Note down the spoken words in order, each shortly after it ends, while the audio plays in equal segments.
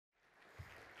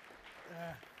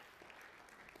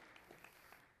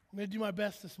I'm going to do my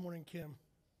best this morning, Kim.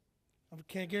 I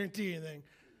can't guarantee anything.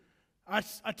 I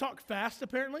talk fast,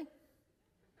 apparently.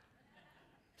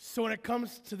 So when it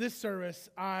comes to this service,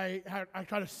 I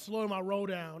try to slow my roll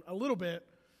down a little bit,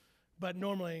 but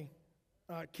normally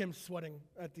Kim's sweating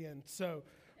at the end. So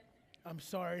I'm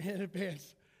sorry in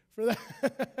advance for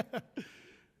that.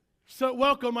 So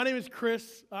welcome. My name is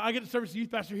Chris. I get to serve as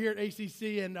youth pastor here at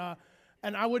ACC,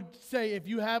 and I would say if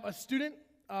you have a student,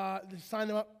 sign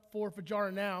them up for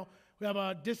Fajara now. We have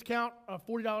a discount of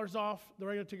 $40 off the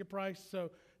regular ticket price. So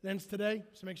it ends today,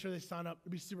 so make sure they sign up.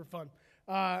 It'll be super fun.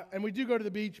 And we do go to the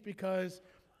beach because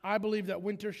I believe that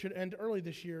winter should end early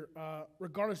this year,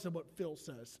 regardless of what Phil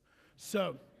says.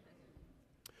 So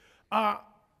I've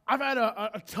had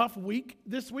a tough week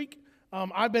this week.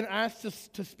 I've been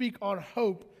asked to speak on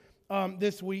hope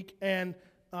this week. And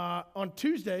on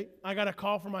Tuesday, I got a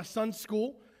call from my son's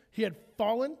school. He had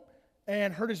fallen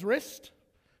and hurt his wrist.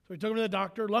 So we took him to the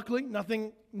doctor. Luckily,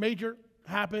 nothing major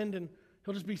happened, and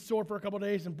he'll just be sore for a couple of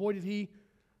days. And boy, did he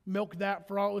milk that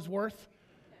for all it was worth.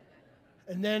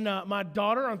 And then my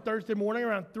daughter on Thursday morning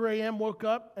around 3 a.m. woke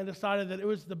up and decided that it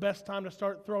was the best time to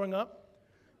start throwing up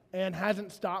and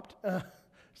hasn't stopped.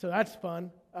 So that's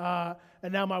fun.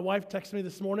 And now my wife texted me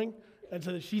this morning and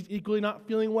said that she's equally not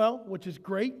feeling well, which is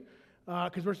great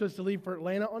because we're supposed to leave for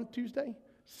Atlanta on Tuesday.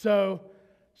 So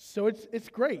it's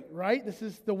great, right? This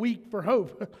is the week for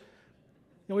hope.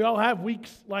 We all have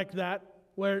weeks like that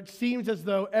where it seems as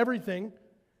though everything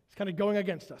is kind of going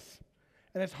against us.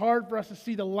 And it's hard for us to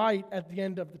see the light at the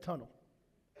end of the tunnel.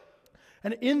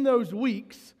 And in those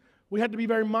weeks, we had to be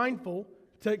very mindful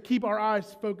to keep our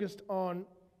eyes focused on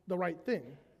the right thing,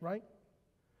 right?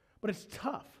 But it's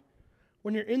tough.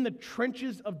 When you're in the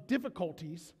trenches of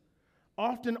difficulties,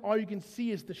 often all you can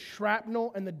see is the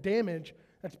shrapnel and the damage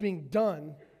that's being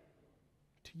done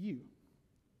to you.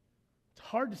 It's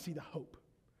hard to see the hope.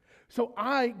 So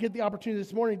I get the opportunity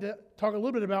this morning to talk a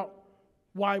little bit about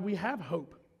why we have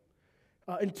hope.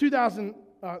 In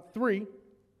 2003,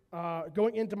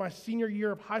 going into my senior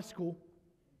year of high school,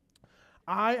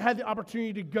 I had the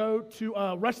opportunity to go to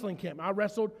a wrestling camp. I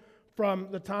wrestled from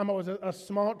the time I was a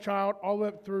small child all the way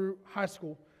up through high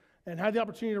school and had the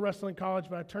opportunity to wrestle in college,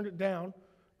 but I turned it down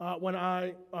when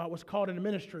I was called into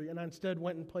ministry, and I instead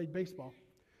went and played baseball.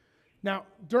 Now,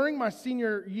 during my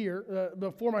senior year,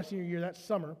 before my senior year, that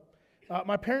summer,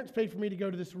 my parents paid for me to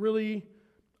go to this really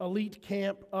elite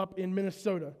camp up in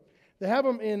Minnesota. They have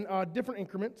them in different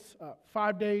increments,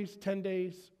 5 days, 10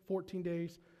 days, 14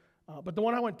 days. But the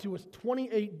one I went to was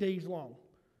 28 days long.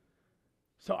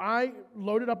 So I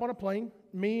loaded up on a plane,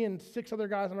 me and 6 other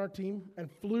guys on our team,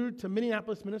 and flew to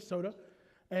Minneapolis, Minnesota,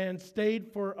 and stayed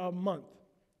for a month.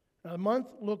 Now, the month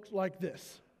looked like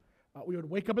this. We would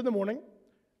wake up in the morning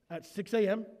at 6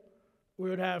 a.m.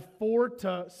 We would have 4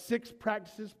 to 6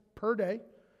 practices per day.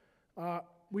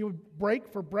 We would break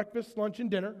for breakfast, lunch,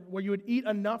 and dinner, where you would eat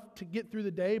enough to get through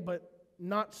the day, but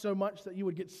not so much that you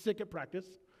would get sick at practice.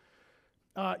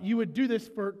 You would do this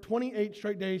for 28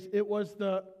 straight days. It was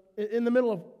in the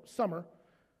middle of summer.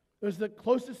 It was the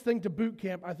closest thing to boot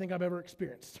camp I think I've ever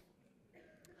experienced.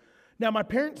 Now, my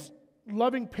parents,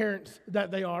 loving parents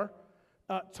that they are,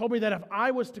 told me that if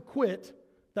I was to quit,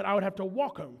 that I would have to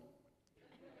walk home.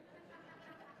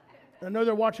 I know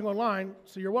they're watching online,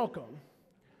 so you're welcome.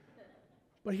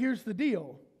 But here's the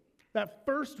deal. That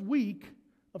first week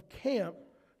of camp,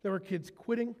 there were kids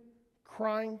quitting,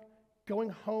 crying, going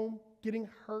home, getting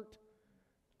hurt.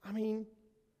 I mean,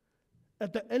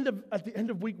 at the end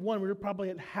of week 1, we were probably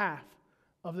at half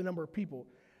of the number of people.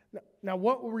 Now,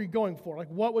 what were we going for? Like,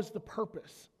 what was the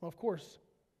purpose? Well, of course,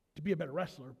 to be a better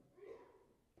wrestler.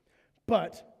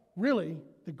 But really,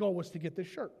 the goal was to get this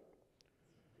shirt.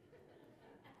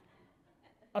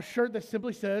 A shirt that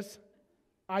simply says,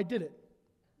 I did it.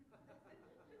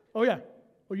 Oh, yeah.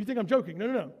 Oh, you think I'm joking?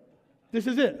 No. This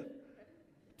is it.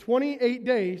 28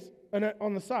 days, and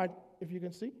on the side, if you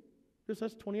can see, this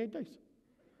says 28 days.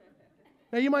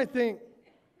 Now, you might think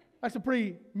that's a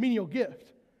pretty menial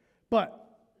gift, but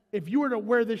if you were to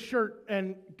wear this shirt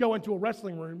and go into a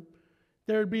wrestling room,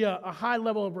 there would be a high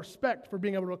level of respect for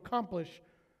being able to accomplish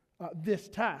this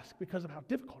task because of how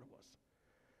difficult it was.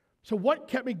 So what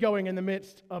kept me going in the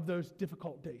midst of those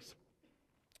difficult days?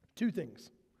 2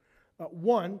 things.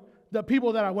 One, the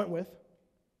people that I went with,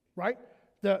 right?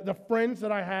 The friends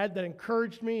that I had that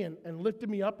encouraged me and lifted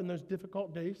me up in those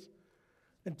difficult days.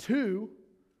 And 2,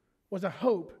 was a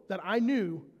hope that I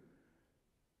knew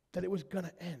that it was going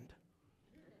to end.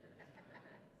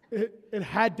 It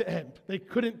had to end. They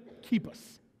couldn't keep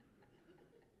us.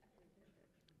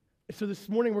 So this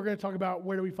morning we're going to talk about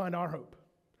where do we find our hope.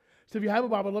 So if you have a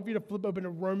Bible, I'd love for you to flip open to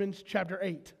Romans chapter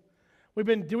 8. We've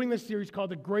been doing this series called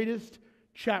The Greatest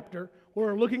Chapter, where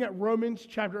we're looking at Romans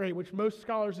chapter 8, which most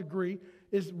scholars agree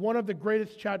is one of the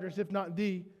greatest chapters, if not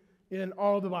the, in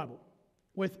all of the Bible,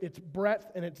 with its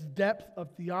breadth and its depth of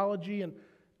theology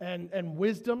and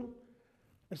wisdom.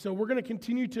 And so we're going to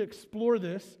continue to explore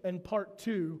this in part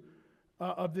 2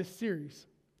 of this series.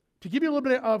 To give you a little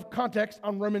bit of context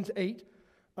on Romans 8,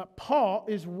 Paul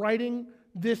is writing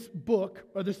this book,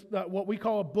 or this what we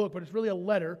call a book, but it's really a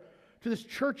letter, to this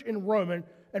church in Rome.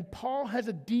 And Paul has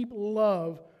a deep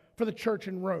love for the church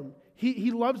in Rome. He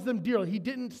loves them dearly. He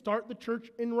didn't start the church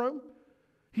in Rome.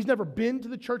 He's never been to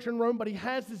the church in Rome, but he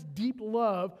has this deep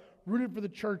love rooted for the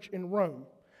church in Rome.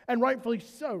 And rightfully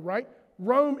so, right?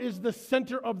 Rome is the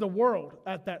center of the world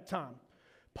at that time.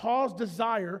 Paul's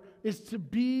desire is to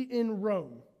be in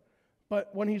Rome.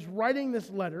 But when he's writing this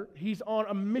letter, he's on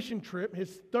a mission trip,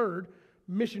 his third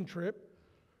mission trip,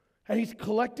 and he's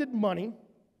collected money.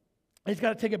 He's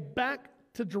got to take it back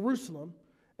to Jerusalem.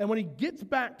 And when he gets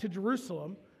back to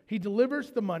Jerusalem, he delivers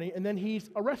the money, and then he's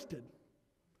arrested.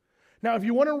 Now, if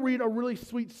you want to read a really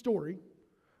sweet story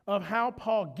of how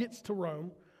Paul gets to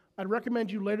Rome, I'd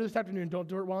recommend you later this afternoon, don't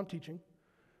do it while I'm teaching,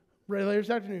 later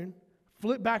this afternoon,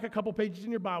 flip back a couple pages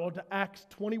in your Bible to Acts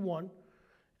 21,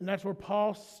 and that's where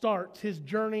Paul starts his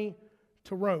journey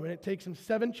to Rome. And it takes him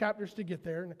 7 chapters to get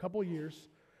there in a couple of years,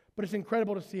 but it's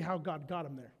incredible to see how God got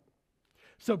him there.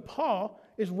 So Paul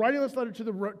is writing this letter to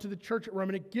the church at Rome,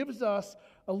 and it gives us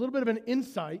a little bit of an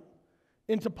insight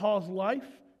into Paul's life,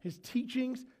 his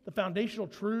teachings, the foundational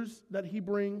truths that he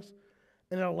brings,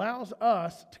 and it allows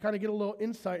us to kind of get a little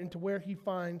insight into where he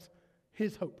finds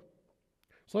his hope.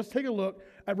 So let's take a look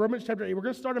at Romans chapter 8. We're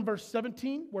going to start in verse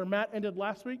 17, where Matt ended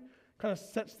last week, kind of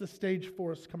sets the stage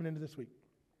for us coming into this week.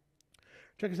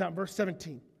 Check this out, verse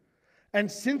 17. And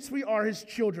since we are his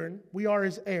children, we are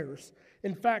his heirs.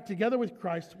 In fact, together with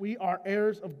Christ, we are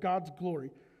heirs of God's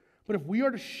glory. But if we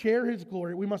are to share his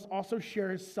glory, we must also share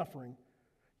his suffering.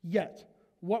 Yet,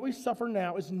 what we suffer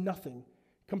now is nothing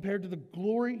compared to the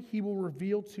glory he will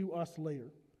reveal to us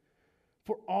later.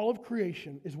 For all of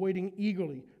creation is waiting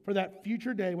eagerly for that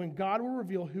future day when God will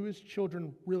reveal who his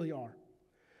children really are.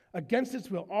 Against its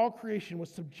will, all creation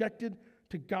was subjected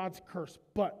to God's curse.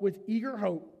 But with eager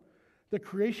hope, the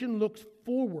creation looks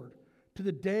forward to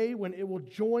the day when it will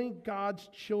join God's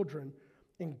children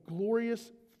in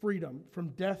glorious freedom from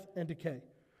death and decay.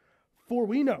 For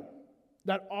we know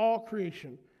that all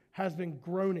creation has been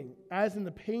groaning, as in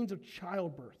the pains of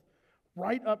childbirth,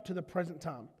 right up to the present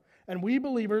time. And we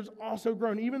believers also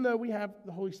groan, even though we have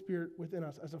the Holy Spirit within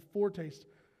us as a foretaste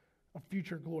of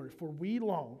future glory. For we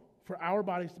long for our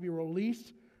bodies to be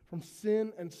released from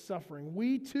sin and suffering.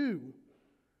 We too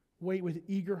wait with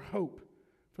eager hope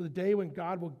for the day when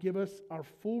God will give us our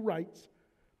full rights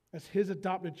as his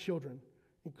adopted children,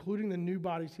 including the new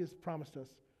bodies he has promised us.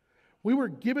 We were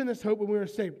given this hope when we were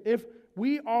saved. If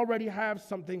we already have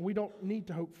something, we don't need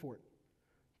to hope for it.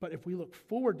 But if we look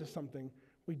forward to something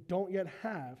we don't yet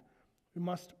have, we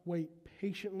must wait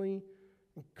patiently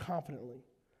and confidently.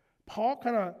 Paul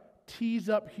kind of tees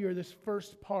up here this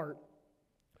first part,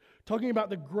 talking about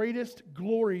the greatest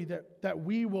glory that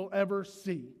we will ever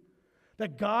see.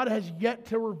 That God has yet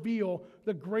to reveal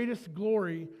the greatest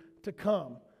glory to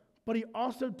come. But he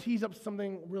also tees up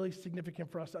something really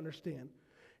significant for us to understand.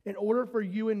 In order for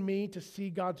you and me to see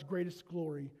God's greatest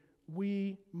glory,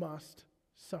 we must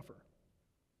suffer.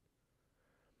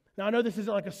 Now, I know this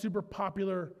isn't like a super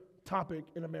popular topic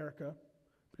in America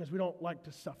because we don't like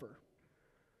to suffer.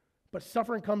 But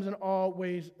suffering comes in all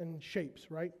ways and shapes,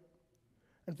 right?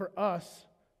 And for us,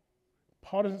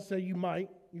 Paul doesn't say you might,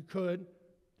 you could,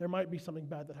 there might be something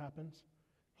bad that happens.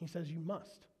 He says you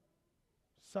must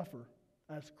suffer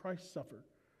as Christ suffered.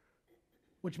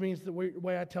 Which means the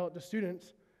way I tell it to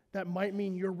students, that might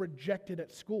mean you're rejected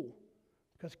at school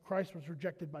because Christ was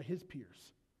rejected by his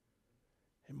peers.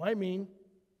 It might mean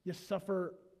you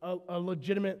suffer a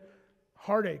legitimate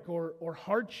heartache or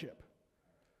hardship.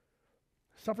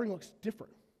 Suffering looks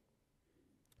different.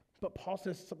 But Paul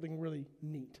says something really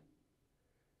neat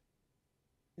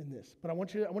in this. But I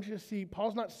want you to see,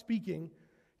 Paul's not speaking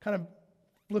kind of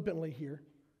flippantly here.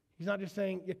 He's not just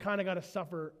saying you kind of got to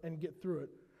suffer and get through it.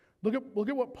 Look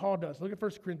at what Paul does. Look at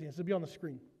 1 Corinthians. It'll be on the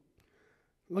screen.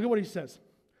 Look at what he says.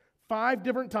 5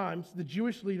 different times the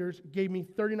Jewish leaders gave me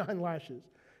 39 lashes.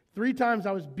 3 times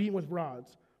I was beaten with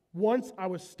rods. Once I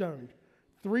was stoned.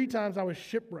 3 times I was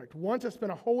shipwrecked. Once I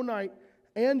spent a whole night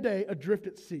and day adrift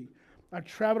at sea. I've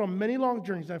traveled on many long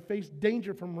journeys. I've faced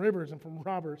danger from rivers and from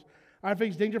robbers. I've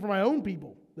faced danger from my own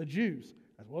people, the Jews,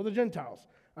 as well as the Gentiles.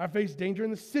 I've faced danger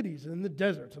in the cities and in the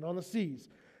deserts and on the seas.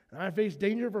 And I've faced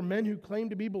danger from men who claim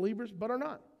to be believers but are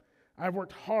not. I have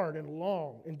worked hard and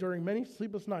long, enduring many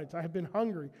sleepless nights. I have been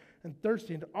hungry and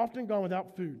thirsty and often gone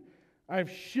without food. I have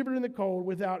shivered in the cold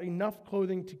without enough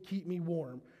clothing to keep me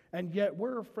warm. And yet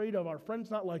we're afraid of our friends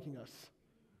not liking us.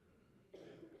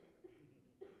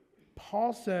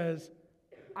 Paul says,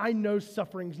 I know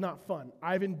suffering's not fun.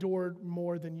 I've endured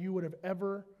more than you would have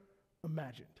ever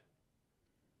imagined.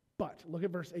 But look at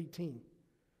verse 18.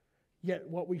 Yet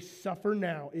what we suffer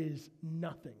now is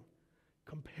nothing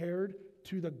compared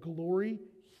to the glory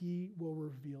he will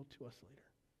reveal to us later.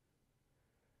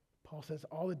 Paul says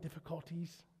all the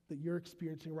difficulties that you're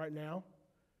experiencing right now,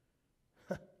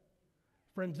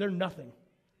 friends, they're nothing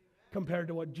compared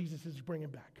to what Jesus is bringing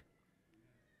back.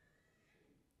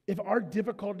 If our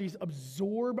difficulties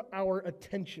absorb our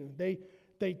attention, they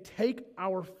take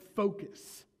our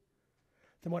focus,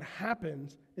 then what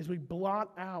happens is we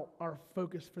blot out our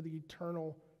focus for the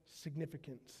eternal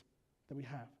significance that we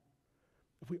have.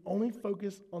 If we only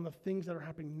focus on the things that are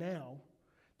happening now,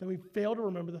 then we fail to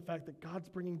remember the fact that God's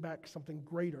bringing back something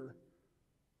greater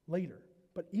later.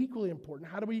 But equally important,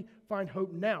 how do we find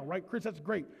hope now, right? Chris, that's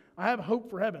great. I have hope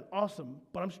for heaven. Awesome.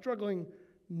 But I'm struggling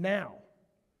now.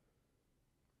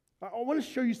 I want to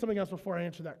show you something else before I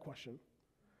answer that question.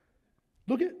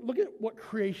 Look at what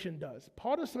creation does.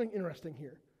 Paul does something interesting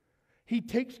here. He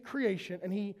takes creation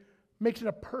and he makes it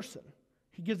a person.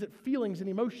 He gives it feelings and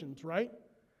emotions, right?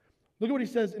 Look at what he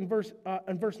says in verse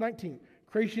 19.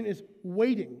 Creation is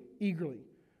waiting eagerly.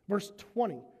 Verse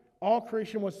 20. All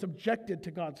creation was subjected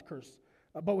to God's curse.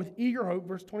 But with eager hope,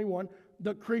 verse 21,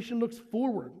 the creation looks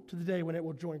forward to the day when it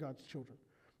will join God's children.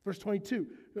 Verse 22,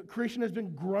 creation has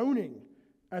been groaning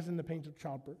as in the pains of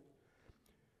childbirth.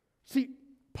 See,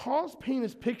 Paul's painting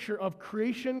this picture of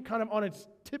creation kind of on its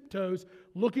tiptoes,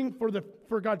 looking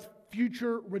for God's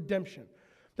future redemption.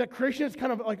 That creation is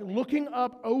kind of like looking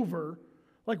up over,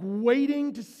 like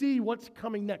waiting to see what's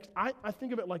coming next. I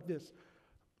think of it like this.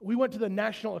 We went to the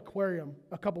National Aquarium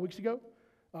a couple weeks ago,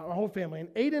 our whole family, and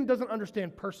Aiden doesn't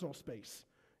understand personal space.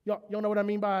 Y'all know what I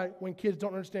mean by when kids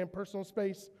don't understand personal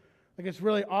space? Like it's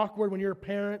really awkward when you're a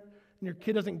parent and your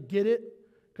kid doesn't get it,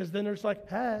 because then they're just like,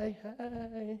 hey,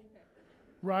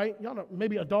 right? Y'all know,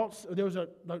 maybe adults,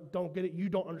 don't get it, you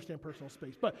don't understand personal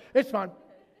space, but it's fine.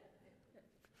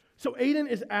 So Aiden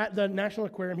is at the National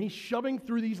Aquarium. He's shoving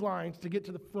through these lines to get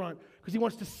to the front because he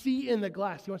wants to see in the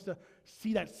glass. He wants to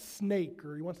see that snake,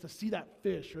 or he wants to see that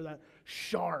fish or that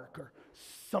shark or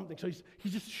something. So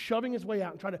he's just shoving his way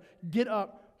out and trying to get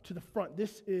up to the front.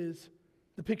 This is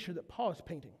the picture that Paul is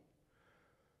painting.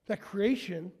 That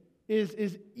creation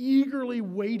is eagerly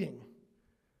waiting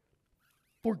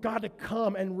for God to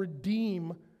come and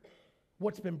redeem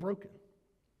what's been broken.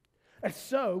 And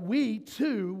so we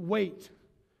too wait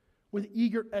with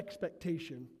eager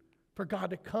expectation for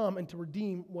God to come and to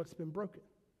redeem what's been broken.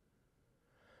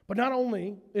 But not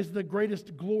only is the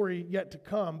greatest glory yet to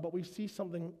come, but we see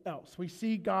something else. We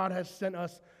see God has sent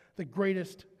us the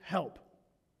greatest help.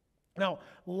 Now,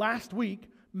 last week,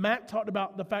 Matt talked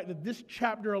about the fact that this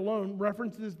chapter alone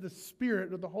references the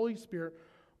Spirit, or the Holy Spirit,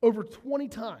 over 20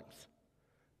 times.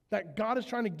 That God is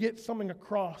trying to get something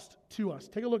across to us.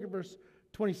 Take a look at verse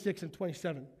 26 and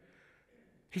 27.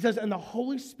 He says, and the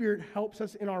Holy Spirit helps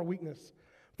us in our weakness.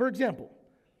 For example,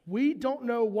 we don't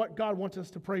know what God wants us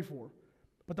to pray for,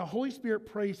 but the Holy Spirit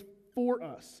prays for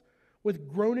us with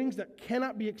groanings that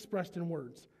cannot be expressed in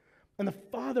words. And the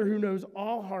Father who knows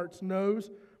all hearts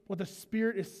knows what the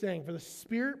Spirit is saying. For the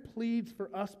Spirit pleads for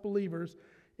us believers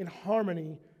in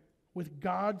harmony with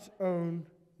God's own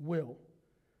will.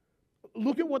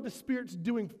 Look at what the Spirit's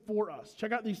doing for us.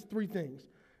 Check out these three things.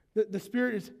 The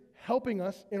Spirit is helping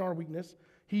us in our weakness.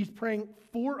 He's praying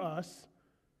for us,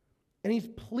 and he's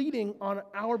pleading on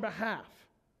our behalf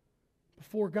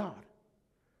before God.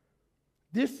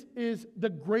 This is the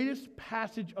greatest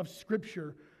passage of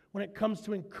Scripture when it comes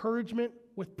to encouragement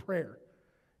with prayer.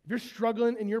 If you're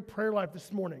struggling in your prayer life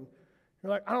this morning,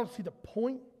 you're like, I don't see the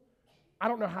point. I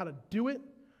don't know how to do it.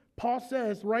 Paul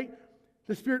says, right,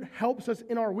 the Spirit helps us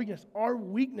in our weakness. Our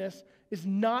weakness is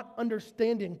not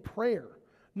understanding prayer,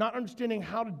 not understanding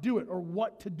how to do it or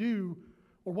what to do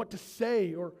or what to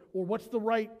say or what's the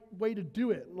right way to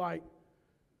do it.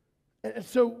 And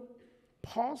so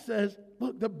Paul says,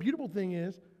 look, the beautiful thing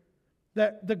is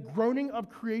that the groaning of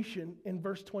creation in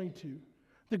verse 22,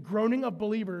 the groaning of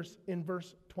believers in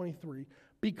verse 23,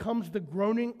 becomes the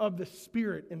groaning of the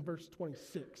Spirit in verse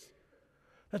 26.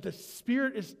 That the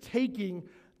Spirit is taking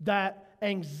that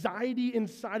anxiety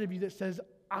inside of you that says,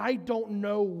 I don't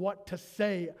know what to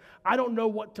say. I don't know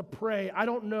what to pray. I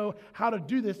don't know how to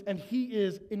do this. And he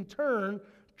is, in turn,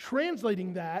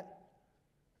 translating that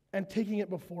and taking it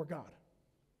before God.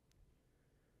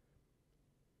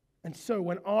 And so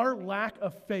when our lack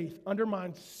of faith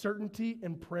undermines certainty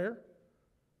in prayer,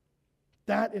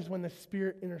 that is when the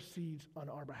Spirit intercedes on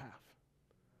our behalf.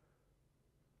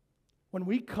 When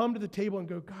we come to the table and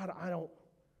go, God, I don't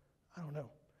know.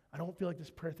 I don't feel like this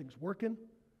prayer thing's working.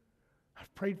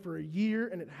 I've prayed for a year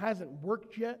and it hasn't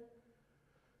worked yet.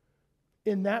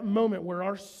 In that moment where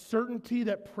our certainty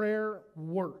that prayer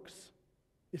works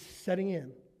is setting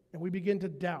in and we begin to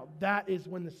doubt, that is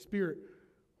when the Spirit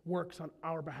works on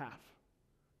our behalf.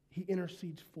 He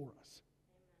intercedes for us.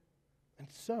 And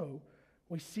so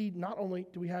we see not only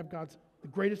do we have God's the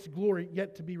greatest glory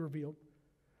yet to be revealed,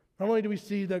 not only do we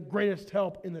see the greatest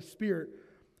help in the Spirit,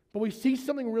 but we see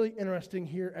something really interesting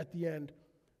here at the end.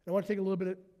 I want to take a little bit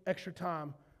of extra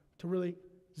time to really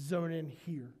zone in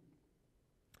here.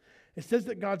 It says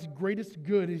that God's greatest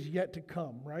good is yet to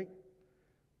come, right?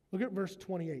 Look at verse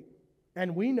 28.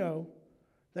 And we know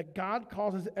that God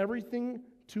causes everything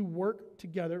to work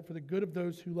together for the good of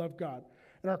those who love God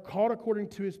and are called according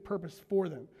to his purpose for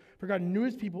them. For God knew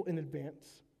his people in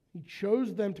advance. He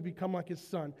chose them to become like his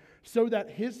son, so that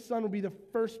his son would be the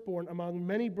firstborn among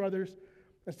many brothers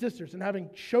and sisters. And having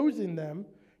chosen them,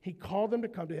 he called them to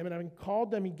come to him. And having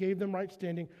called them, he gave them right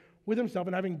standing with himself.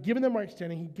 And having given them right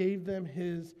standing, he gave them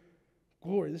his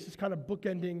glory. This is kind of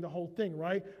bookending the whole thing,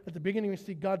 right? At the beginning, we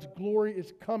see God's glory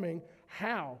is coming.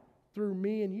 How? Through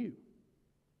me and you.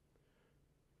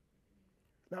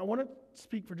 Now, I want to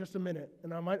speak for just a minute,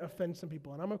 and I might offend some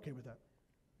people, and I'm okay with that,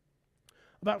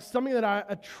 about something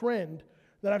a trend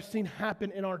that I've seen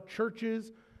happen in our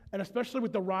churches, and especially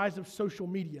with the rise of social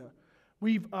media.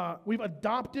 We've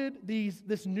adopted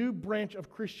this new branch of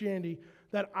Christianity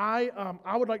that I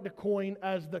would like to coin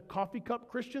as the coffee cup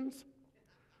Christians.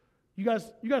 You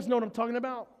guys know what I'm talking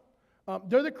about?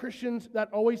 They're the Christians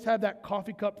that always have that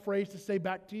coffee cup phrase to say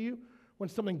back to you when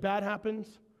something bad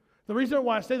happens. The reason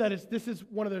why I say that is this is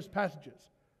one of those passages.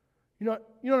 You know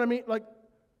what I mean? Like,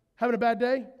 having a bad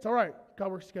day? It's all right.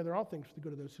 God works together all things for the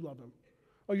good of those who love him.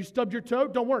 Oh, you stubbed your toe?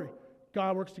 Don't worry.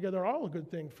 God works together all good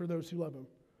things for those who love him.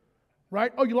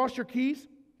 Right? Oh, you lost your keys?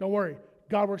 Don't worry.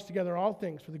 God works together all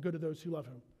things for the good of those who love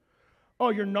him. Oh,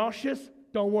 you're nauseous?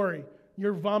 Don't worry.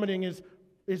 Your vomiting is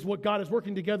what God is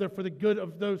working together for the good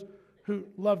of those who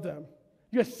love them.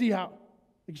 You see how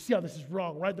this is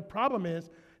wrong, right? The problem is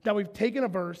that we've taken a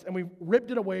verse and we've ripped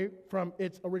it away from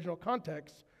its original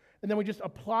context, and then we just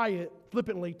apply it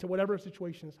flippantly to whatever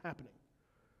situation is happening.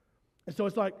 And so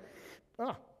it's like,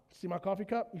 see my coffee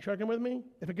cup? You checking with me?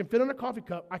 If it can fit in a coffee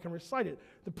cup, I can recite it.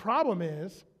 The problem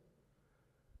is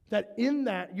that in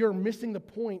that, you're missing the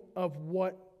point of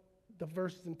what the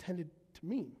verse is intended to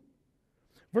mean.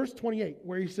 Verse 28,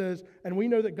 where he says, and we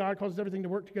know that God causes everything to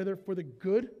work together for the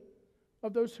good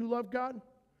of those who love God.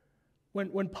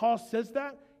 When Paul says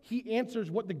that, he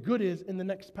answers what the good is in the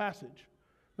next passage.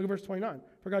 Look at verse 29.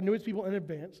 For God knew his people in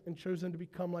advance and chose them to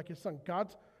become like his son.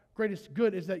 God's greatest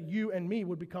good is that you and me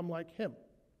would become like him.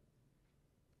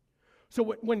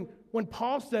 So when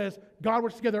Paul says God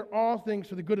works together all things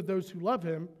for the good of those who love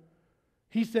him,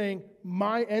 he's saying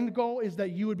my end goal is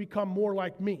that you would become more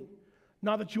like me,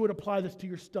 not that you would apply this to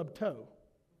your stubbed toe.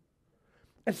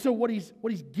 And so what he's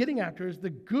getting after is the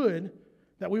good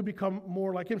that we would become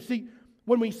more like him. See,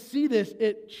 when we see this,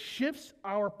 it shifts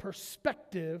our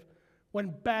perspective when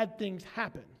bad things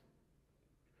happen.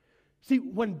 See,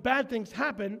 when bad things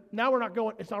happen, now we're not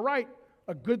going, it's all right,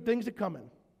 a good thing's coming.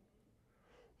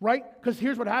 Right? Because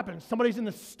here's what happens. Somebody's in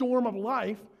the storm of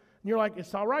life, and you're like,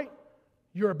 it's all right.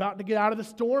 You're about to get out of the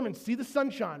storm and see the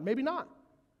sunshine. Maybe not.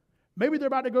 Maybe they're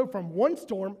about to go from one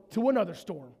storm to another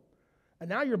storm. And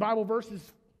now your Bible verse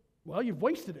is, well, you've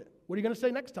wasted it. What are you going to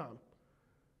say next time?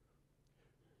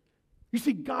 You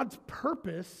see, God's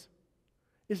purpose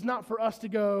is not for us to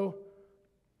go,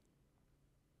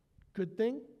 good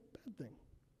thing, bad thing.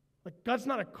 Like, God's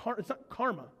not it's not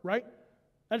karma, right?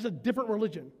 That's a different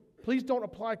religion. Please don't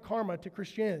apply karma to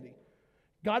Christianity.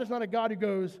 God is not a God who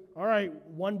goes, all right,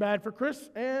 one bad for Chris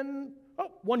and,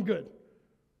 one good.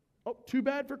 Oh, too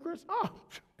bad for Chris? Oh,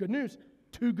 good news.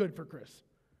 Too good for Chris.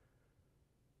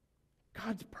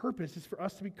 God's purpose is for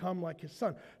us to become like his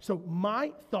son. So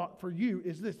my thought for you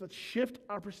is this. Let's shift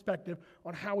our perspective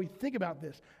on how we think about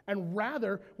this. And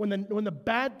rather, when the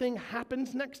bad thing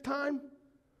happens next time,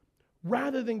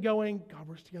 rather than going, God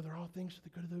works together all things for the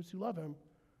good of those who love him,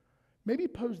 maybe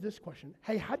pose this question.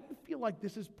 Hey, how do you feel like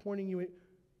this is pointing you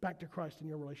back to Christ in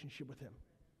your relationship with him?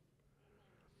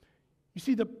 You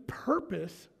see, the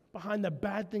purpose behind the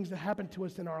bad things that happen to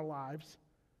us in our lives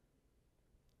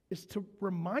is to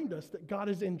remind us that God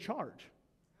is in charge.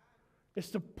 It's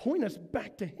to point us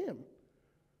back to him.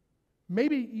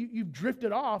 maybe you've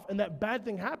drifted off and that bad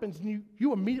thing happens and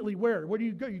you immediately where do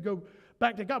you go? You go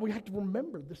back to God. We have to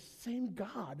remember the same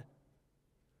God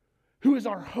who is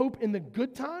our hope in the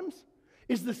good times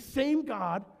is the same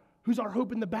God who's our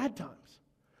hope in the bad times.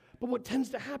 But what tends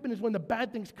to happen is when the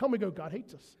bad things come, we go, God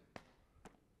hates us.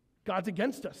 God's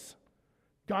against us.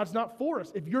 God's not for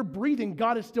us. If you're breathing,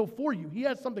 God is still for you. He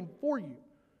has something for you.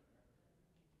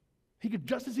 He could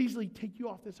just as easily take you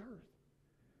off this earth.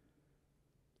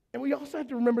 And we also have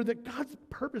to remember that God's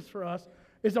purpose for us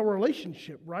is a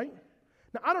relationship, right?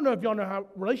 Now, I don't know if y'all know how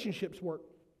relationships work.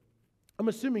 I'm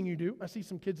assuming you do. I see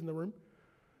some kids in the room.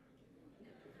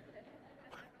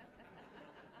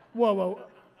 Whoa.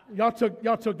 Y'all took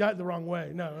that the wrong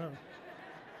way. No.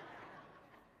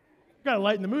 Got to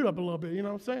lighten the mood up a little bit, you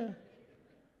know what I'm saying?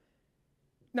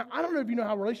 Now, I don't know if you know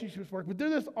how relationships work, but they're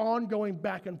this ongoing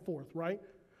back and forth, right?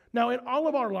 Now, in all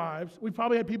of our lives, we've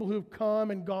probably had people who have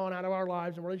come and gone out of our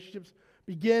lives, and relationships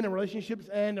begin and relationships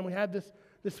end, and we have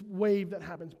this wave that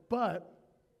happens. But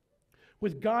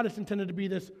with God, it's intended to be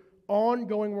this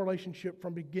ongoing relationship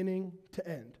from beginning to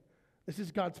end. This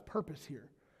is God's purpose here,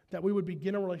 that we would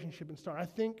begin a relationship and start. I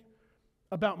think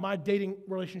about my dating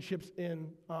relationships in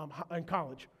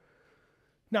college.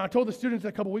 Now, I told the students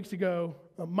a couple weeks ago,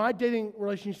 my dating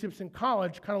relationships in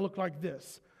college kind of looked like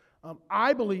this.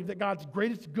 I believe that God's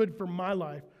greatest good for my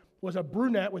life was a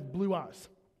brunette with blue eyes.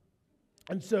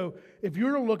 And so if you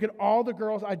were to look at all the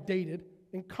girls I dated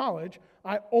in college,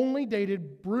 I only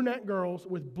dated brunette girls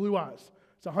with blue eyes.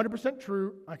 It's 100%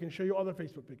 true. I can show you all their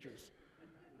Facebook pictures.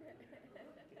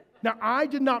 Now, I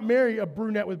did not marry a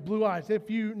brunette with blue eyes. If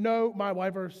you know my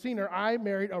wife or seen her, I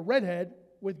married a redhead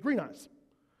with green eyes.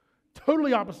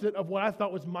 Totally opposite of what I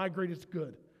thought was my greatest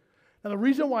good. Now, the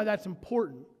reason why that's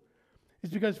important is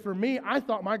because for me, I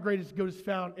thought my greatest good is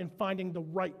found in finding the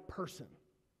right person.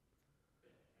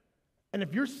 And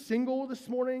if you're single this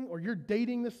morning, or you're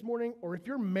dating this morning, or if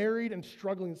you're married and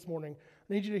struggling this morning,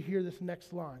 I need you to hear this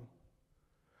next line.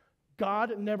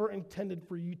 God never intended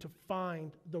for you to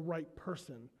find the right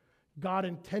person. God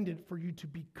intended for you to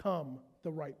become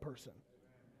the right person.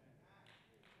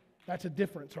 That's a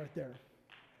difference right there.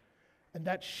 And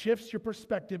that shifts your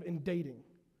perspective in dating.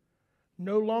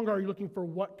 No longer are you looking for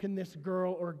what can this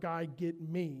girl or guy get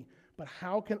me, but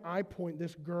how can I point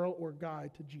this girl or guy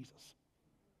to Jesus?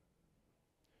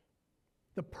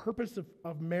 The purpose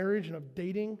of marriage and of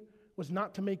dating was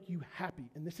not to make you happy.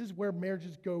 And this is where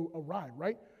marriages go awry,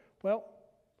 right? Well,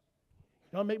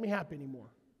 you don't make me happy anymore.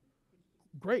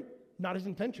 Great, not his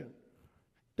intention.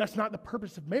 That's not the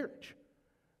purpose of marriage.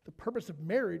 The purpose of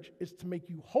marriage is to make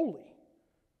you holy,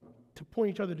 to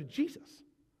point each other to Jesus.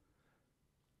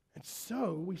 And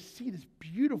so we see this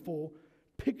beautiful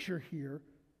picture here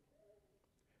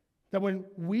that when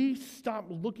we stop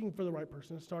looking for the right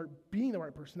person and start being the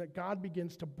right person, that God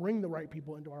begins to bring the right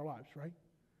people into our lives, right?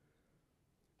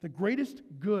 The greatest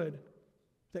good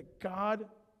that God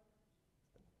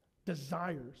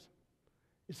desires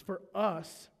is for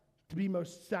us to be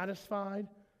most satisfied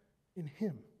in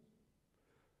Him.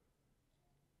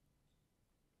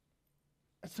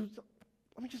 And so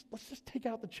let's just take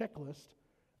out the checklist.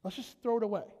 Let's just throw it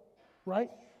away, right?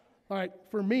 All right,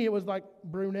 for me, it was like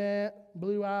brunette,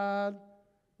 blue-eyed,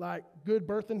 like good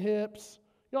birthing hips.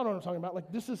 Y'all know what I'm talking about.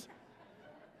 Like, this is...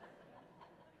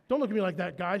 Don't look at me like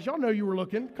that, guys. Y'all know you were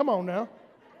looking. Come on now.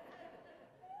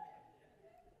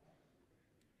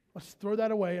 Let's throw that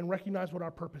away and recognize what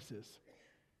our purpose is.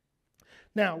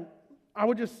 Now, I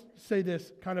would just say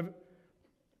this kind of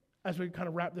as we kind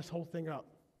of wrap this whole thing up.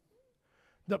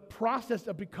 The process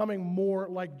of becoming more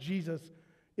like Jesus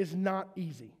is not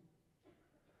easy.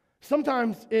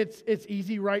 Sometimes it's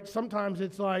easy, right? Sometimes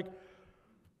it's like,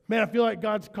 man, I feel like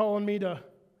God's calling me to,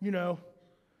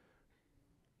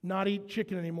 not eat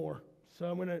chicken anymore. So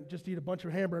I'm going to just eat a bunch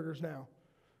of hamburgers now.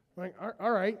 Like,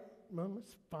 all right, well,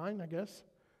 that's fine, I guess.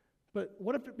 But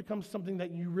what if it becomes something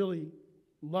that you really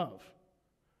love?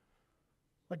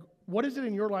 Like, what is it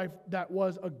in your life that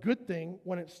was a good thing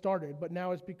when it started, but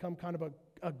now it's become kind of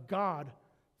a God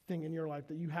thing in your life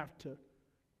that you have to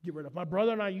get rid of? My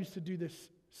brother and I used to do this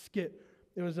skit.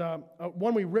 It was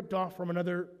one we ripped off from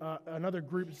another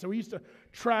group. So we used to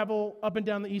travel up and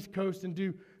down the East Coast and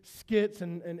do skits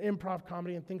and improv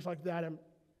comedy and things like that. And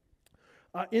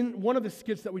in one of the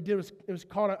skits that we did, it was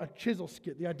called a chisel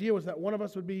skit. The idea was that one of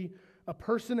us would be a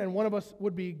person and one of us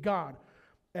would be God.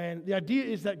 And the idea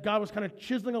is that God was kind of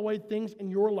chiseling away things in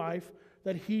your life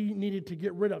that He needed to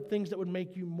get rid of, things that would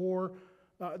make you more,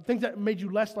 things that made you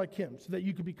less like Him, so that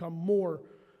you could become more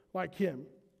like Him.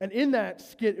 And in that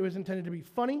skit, it was intended to be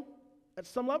funny at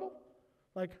some level,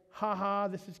 like, ha,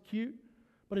 this is cute.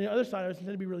 But on the other side, it was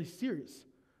intended to be really serious.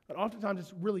 But oftentimes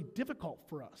it's really difficult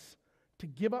for us to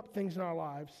give up things in our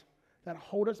lives that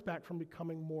hold us back from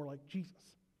becoming more like Jesus.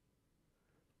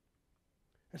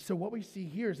 And so what we see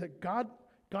here is that God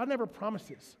never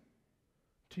promises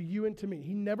to you and to me.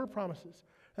 He never promises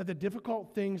that the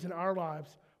difficult things in our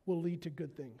lives will lead to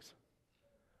good things.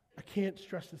 I can't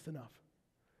stress this enough.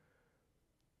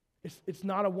 It's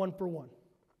not a one-for-one.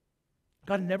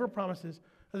 God never promises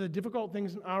that the difficult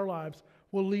things in our lives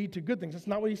will lead to good things. That's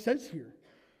not what he says here.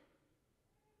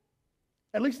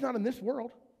 At least not in this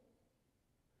world.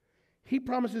 He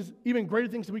promises even greater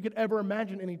things than we could ever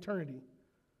imagine in eternity.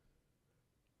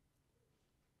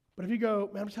 But if you go,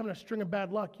 man, I'm just having a string of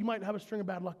bad luck, you might have a string of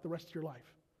bad luck the rest of your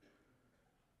life.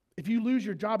 If you lose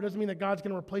your job, it doesn't mean that God's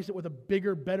going to replace it with a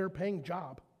bigger, better paying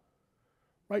job.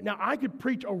 Right now, I could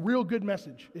preach a real good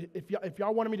message. If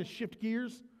y'all wanted me to shift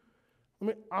gears,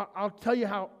 I'll tell you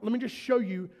how. Let me just show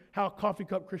you how coffee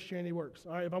cup Christianity works.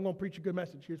 All right, if I'm going to preach a good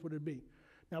message, here's what it'd be.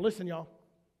 Now, listen, y'all.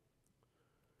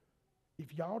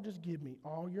 If y'all just give me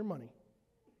all your money,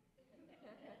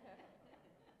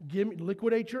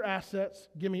 liquidate your assets,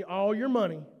 give me all your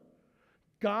money,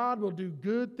 God will do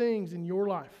good things in your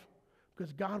life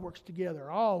because God works together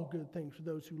all good things for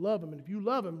those who love Him. And if you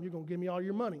love Him, you're going to give me all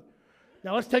your money.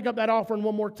 Now, let's take up that offering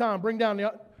one more time. Bring down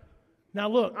the... Now,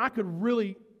 look, I could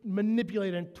really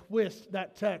manipulate and twist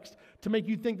that text to make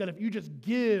you think that if you just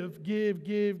give,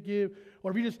 or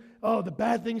if you just, oh, the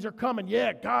bad things are coming.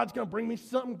 Yeah, God's going to bring me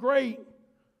something great.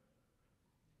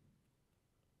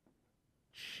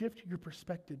 Shift your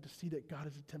perspective to see that God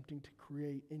is attempting to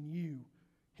create in you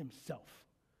Himself,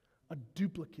 a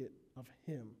duplicate of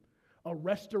Him, a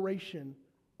restoration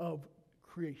of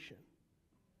creation,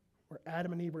 where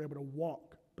Adam and Eve were able to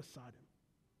walk beside Him.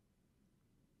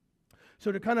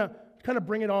 So to kind of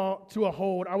bring it all to a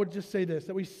hold, I would just say this,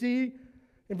 that we see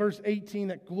in verse 18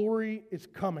 that glory is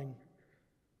coming.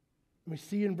 And we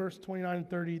see in verse 29 and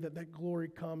 30 that glory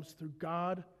comes through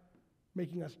God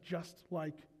making us just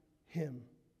like Him.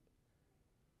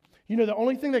 You know, the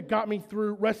only thing that got me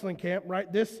through wrestling camp,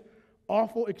 right, this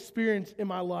awful experience in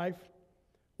my life,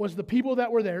 was the people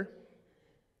that were there,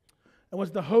 and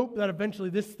was the hope that eventually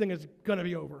this thing is going to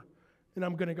be over, and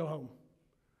I'm going to go home.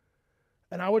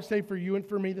 And I would say for you and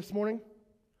for me this morning,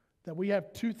 that we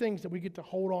have two things that we get to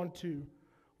hold on to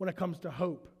when it comes to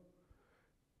hope.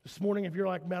 This morning, if you're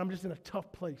like, man, I'm just in a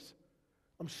tough place.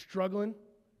 I'm struggling.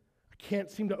 I can't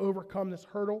seem to overcome this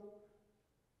hurdle.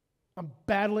 I'm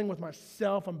battling with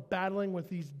myself. I'm battling with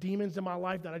these demons in my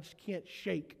life that I just can't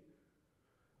shake.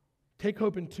 Take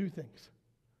hope in two things.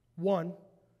 One,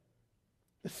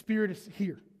 the Spirit is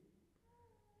here.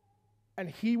 And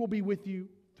He will be with you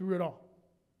through it all.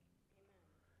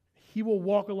 He will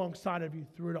walk alongside of you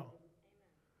through it all.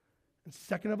 And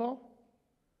second of all,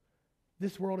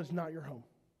 this world is not your home.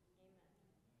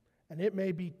 And it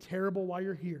may be terrible while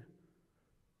you're here.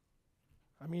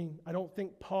 I mean, I don't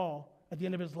think Paul, at the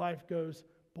end of his life, goes,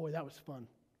 boy, that was fun.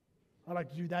 I'd like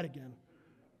to do that again.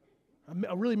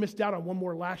 I really missed out on one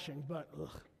more lashing, but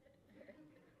ugh.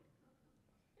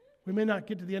 We may not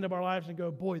get to the end of our lives and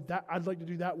go, boy, I'd like to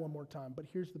do that one more time. But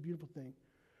here's the beautiful thing.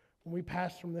 When we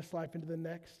pass from this life into the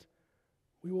next,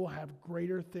 we will have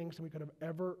greater things than we could have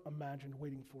ever imagined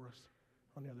waiting for us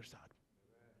on the other side.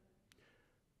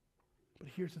 But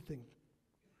here's the thing.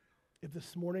 If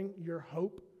this morning your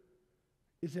hope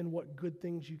is in what good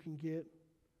things you can get,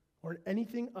 or in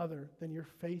anything other than your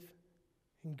faith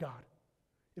in God,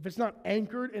 if it's not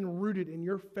anchored and rooted in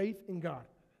your faith in God,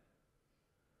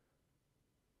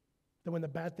 then when the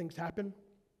bad things happen,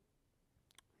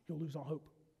 you'll lose all hope.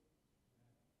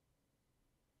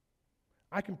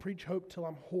 I can preach hope till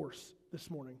I'm hoarse this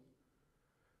morning.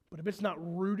 But if it's not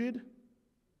rooted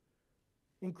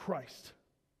in Christ,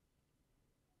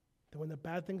 then when the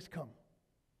bad things come,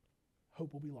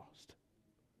 hope will be lost.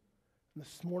 And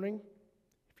this morning,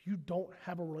 if you don't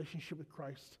have a relationship with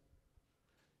Christ,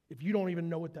 if you don't even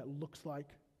know what that looks like,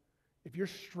 if you're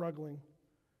struggling,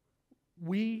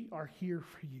 we are here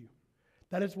for you.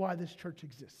 That is why this church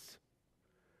exists.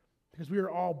 Because we are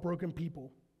all broken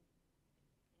people.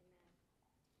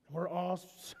 We're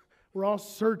all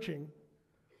searching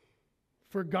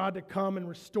for God to come and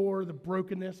restore the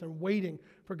brokenness and waiting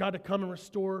for God to come and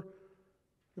restore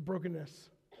the brokenness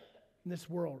in this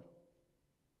world.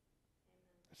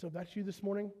 So if that's you this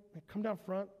morning, come down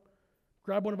front,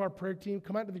 grab one of our prayer team,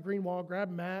 come out to the green wall,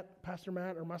 grab Matt, Pastor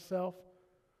Matt, or myself.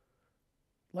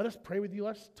 Let us pray with you.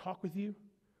 Let's talk with you.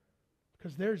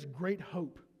 Because there's great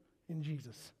hope in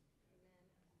Jesus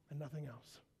and nothing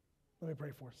else. Let me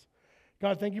pray for us.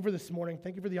 God, thank you for this morning.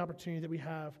 Thank you for the opportunity that we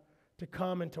have to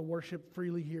come and to worship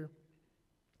freely here.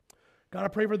 God, I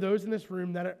pray for those in this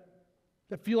room that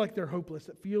that feel like they're hopeless,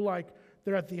 that feel like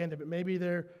they're at the end of it. Maybe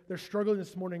they're struggling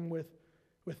this morning with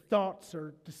thoughts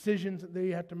or decisions that they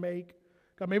have to make.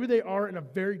 God, maybe they are in a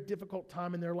very difficult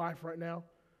time in their life right now,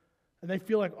 and they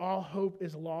feel like all hope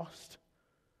is lost.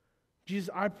 Jesus,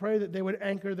 I pray that they would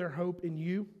anchor their hope in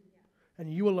you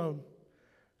and you alone,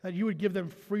 that you would give them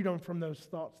freedom from those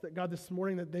thoughts, that God, this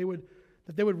morning, that they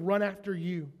would run after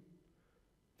you,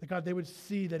 that God, they would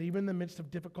see that even in the midst of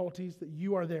difficulties, that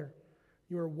you are there,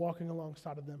 you are walking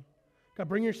alongside of them. God,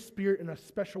 bring your Spirit in a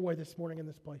special way this morning in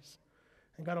this place,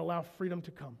 and God, allow freedom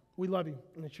to come. We love you,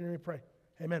 and in your name we pray.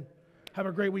 Amen. Have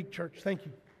a great week, church. Thank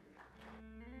you.